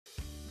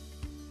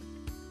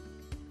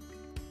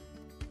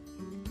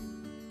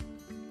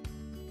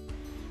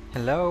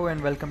Hello and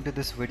welcome to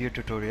this video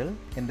tutorial.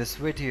 In this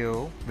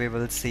video, we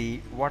will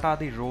see what are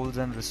the roles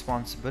and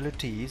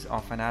responsibilities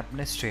of an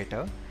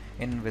administrator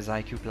in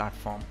WizIQ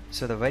platform.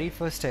 So the very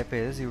first step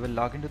is you will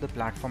log into the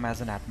platform as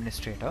an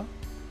administrator.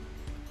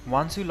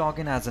 Once you log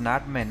in as an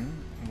admin,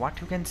 what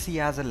you can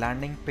see as a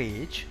landing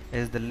page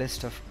is the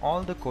list of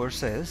all the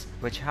courses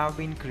which have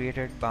been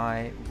created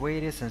by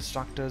various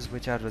instructors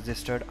which are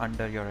registered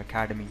under your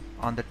academy.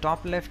 On the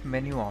top left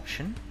menu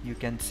option, you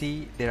can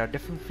see there are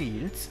different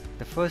fields.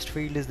 The first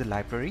field is the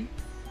library.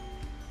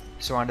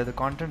 So under the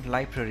content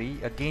library,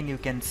 again you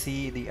can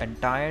see the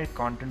entire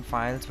content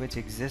files which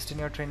exist in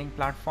your training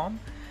platform,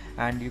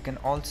 and you can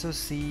also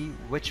see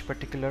which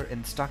particular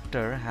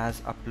instructor has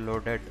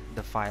uploaded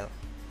the file.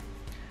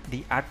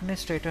 The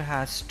administrator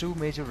has two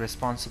major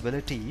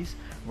responsibilities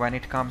when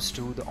it comes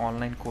to the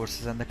online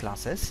courses and the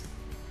classes.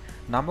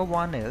 Number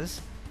one is,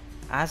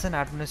 as an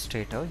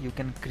administrator, you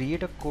can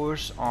create a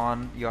course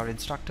on your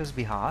instructor's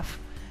behalf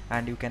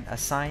and you can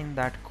assign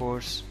that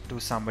course to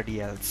somebody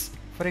else.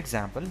 For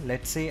example,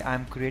 let's say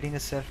I'm creating a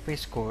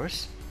self-paced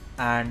course,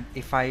 and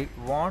if I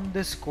want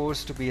this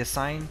course to be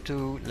assigned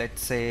to,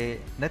 let's say,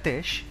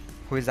 Nitish,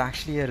 who is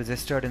actually a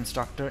registered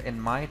instructor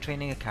in my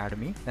training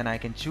academy, then I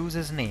can choose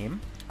his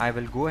name. I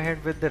will go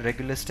ahead with the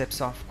regular steps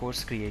of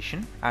course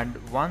creation, and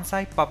once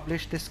I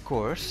publish this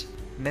course,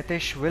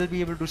 Nitish will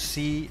be able to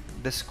see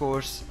this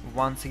course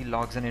once he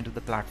logs in into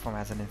the platform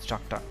as an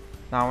instructor.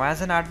 Now,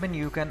 as an admin,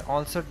 you can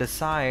also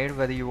decide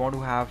whether you want to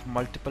have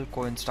multiple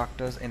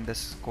co-instructors in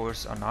this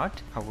course or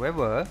not.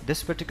 However,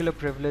 this particular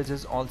privilege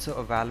is also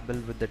available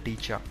with the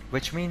teacher,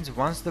 which means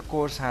once the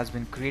course has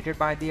been created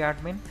by the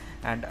admin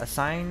and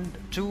assigned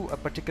to a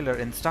particular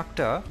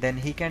instructor, then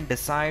he can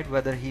decide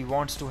whether he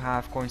wants to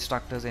have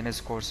co-instructors in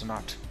his course or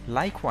not.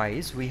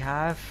 Likewise, we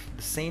have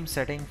the same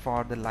setting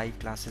for the live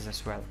classes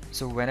as well.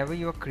 So whenever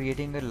you are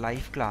creating a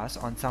live class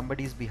on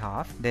somebody's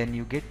behalf, then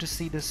you get to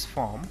see this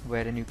form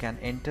wherein you can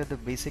enter the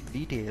basic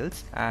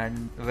details,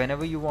 and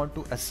whenever you want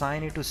to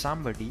assign it to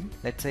somebody,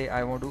 let's say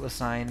I want to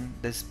assign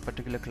this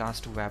particular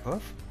class to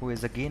Vaibhav, who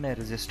is again a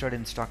registered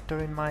instructor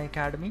in my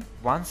academy.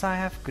 Once I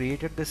have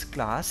created this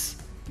class,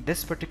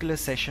 this particular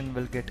session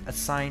will get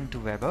assigned to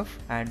Vaibhav,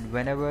 and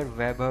whenever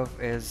Vaibhav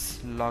is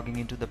logging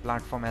into the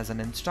platform as an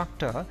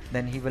instructor,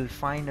 then he will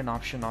find an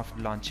option of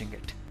launching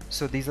it.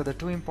 So these are the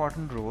two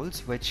important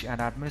roles which an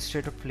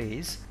administrator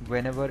plays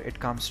whenever it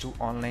comes to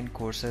online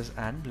courses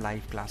and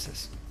live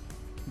classes.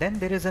 Then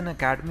there is an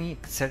academy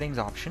settings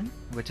option,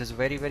 which is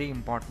very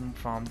important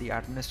from the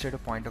administrator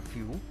point of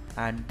view,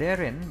 and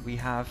therein we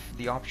have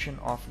the option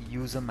of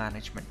user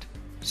management.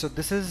 So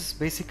this is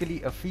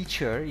basically a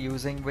feature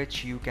using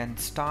which you can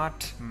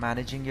start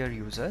managing your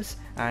users,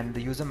 and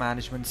the user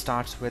management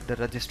starts with the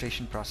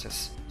registration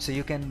process. So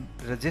you can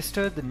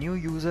register the new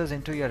users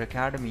into your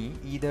academy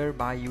either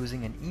by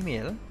using an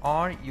email,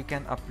 or you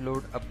can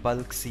upload a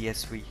bulk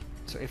CSV.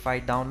 So if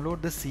I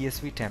download the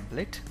CSV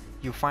template,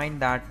 you find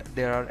that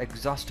there are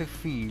exhaustive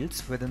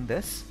fields within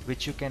this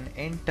which you can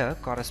enter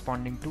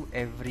corresponding to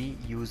every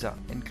user,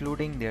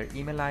 including their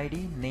email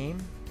ID,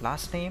 name,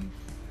 last name,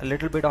 a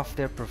little bit of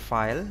their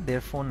profile,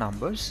 their phone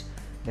numbers,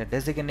 their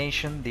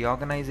designation, the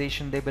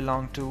organization they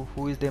belong to,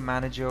 who is their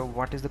manager,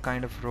 what is the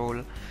kind of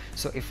role.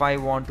 So if I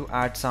want to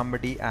add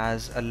somebody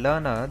as a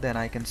learner, then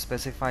I can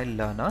specify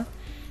learner,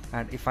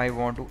 and if I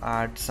want to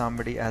add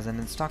somebody as an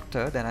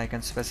instructor, then I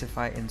can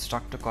specify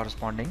instructor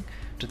corresponding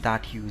to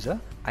that user.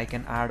 I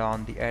can add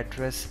on the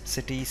address,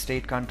 city,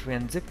 state, country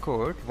and zip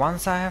code.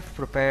 Once I have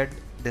prepared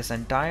this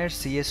entire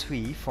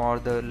CSV for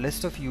the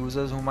list of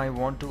users whom I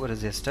want to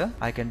register,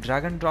 I can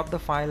drag and drop the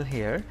file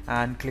here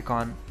and click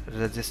on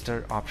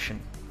register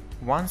option.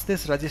 Once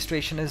this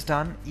registration is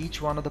done,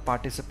 each one of the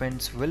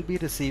participants will be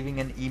receiving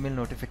an email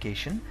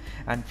notification,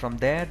 and from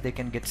there they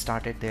can get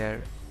started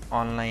their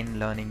online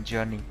learning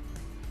journey.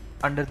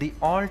 Under the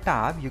All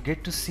tab, you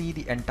get to see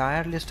the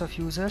entire list of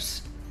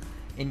users.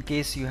 In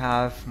case you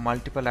have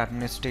multiple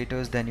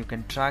administrators, then you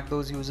can track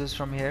those users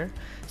from here.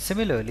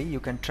 Similarly,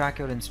 you can track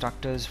your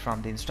instructors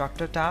from the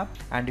Instructor tab,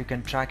 and you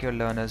can track your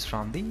learners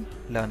from the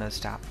Learners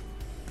tab.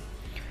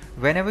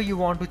 Whenever you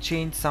want to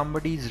change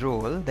somebody's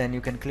role, then you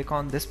can click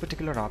on this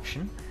particular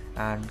option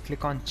and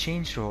click on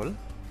Change Role,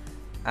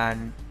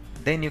 and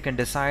then you can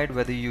decide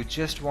whether you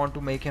just want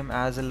to make him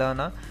as a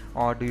learner,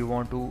 or do you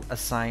want to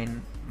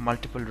assign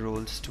multiple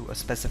roles to a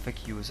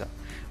specific user.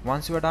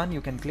 Once you are done,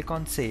 you can click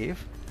on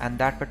Save, and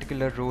that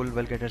particular role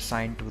will get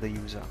assigned to the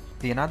user.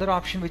 The another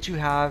option which you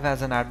have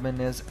as an admin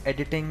is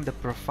editing the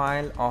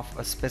profile of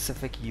a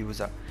specific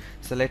user.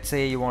 So let's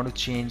say you want to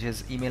change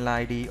his email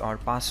ID or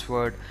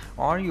password,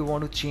 or you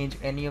want to change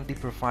any of the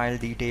profile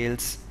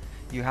details.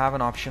 You have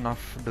an option of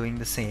doing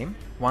the same.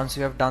 Once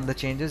you have done the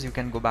changes, you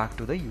can go back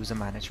to the user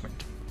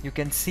management. You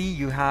can see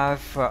you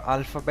have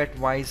alphabet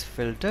wise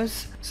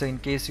filters. So in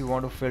case you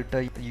want to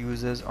filter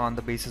users on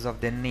the basis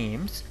of their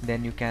names,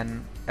 then you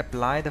can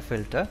apply the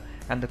filter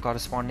and the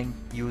corresponding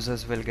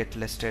users will get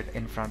listed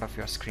in front of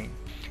your screen.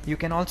 You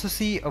can also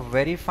see a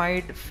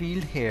verified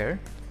field here,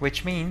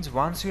 which means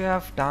once you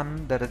have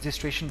done the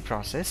registration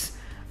process,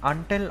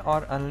 until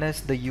or unless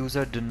the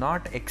user do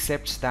not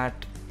accepts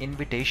that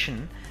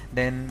invitation,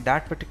 then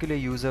that particular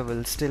user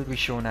will still be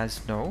shown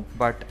as no.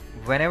 But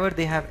whenever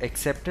they have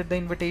accepted the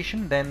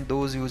invitation, then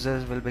those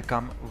users will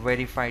become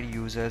verified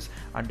users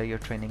under your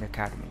training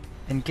academy.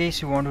 In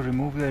case you want to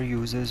remove your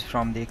users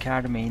from the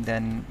academy,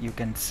 then you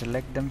can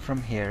select them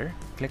from here,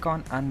 click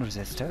on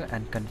unregister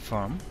and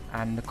confirm,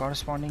 and the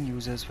corresponding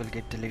users will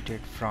get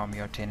deleted from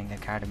your training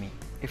academy.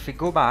 If we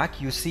go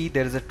back, you see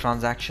there is a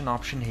transaction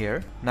option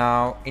here.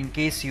 Now in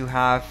case you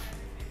have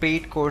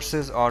paid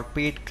courses or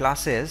paid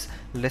classes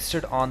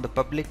listed on the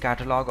public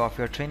catalog of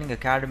your training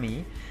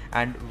academy,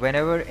 and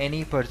whenever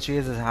any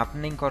purchase is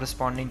happening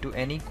corresponding to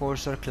any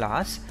course or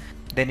class,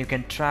 then you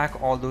can track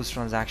all those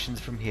transactions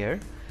from here.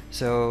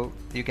 So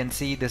you can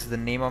see this is the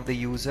name of the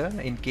user.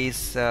 In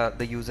case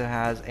the user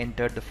has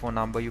entered the phone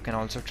number, you can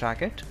also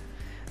track it,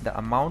 the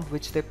amount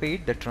which they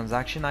paid, the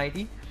transaction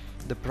ID,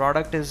 the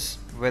product is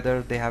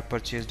whether they have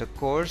purchased a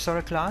course or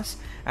a class,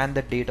 and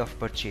the date of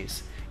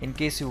purchase. In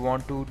case you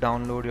want to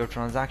download your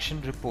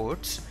transaction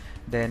reports,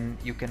 then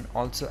you can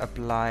also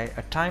apply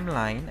a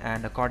timeline,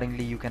 and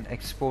accordingly you can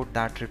export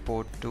that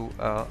report to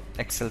a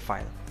Excel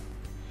file.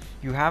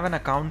 You have an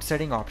account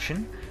setting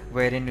option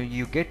wherein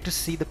you get to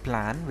see the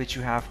plan which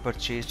you have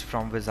purchased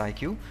from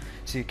WizIQ.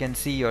 So you can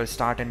see your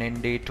start and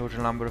end date,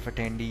 total number of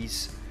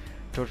attendees,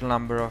 total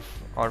number of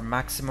or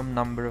maximum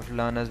number of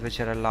learners which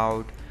are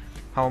allowed,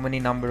 how many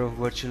number of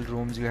virtual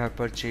rooms you have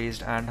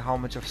purchased, and how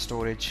much of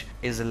storage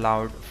is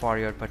allowed for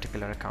your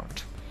particular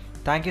account.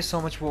 Thank you so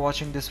much for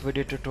watching this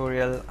video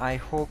tutorial. I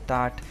hope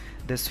that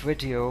this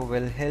video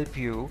will help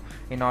you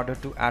in order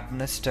to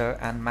administer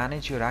and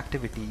manage your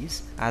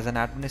activities as an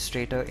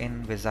administrator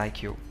in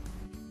WizIQ.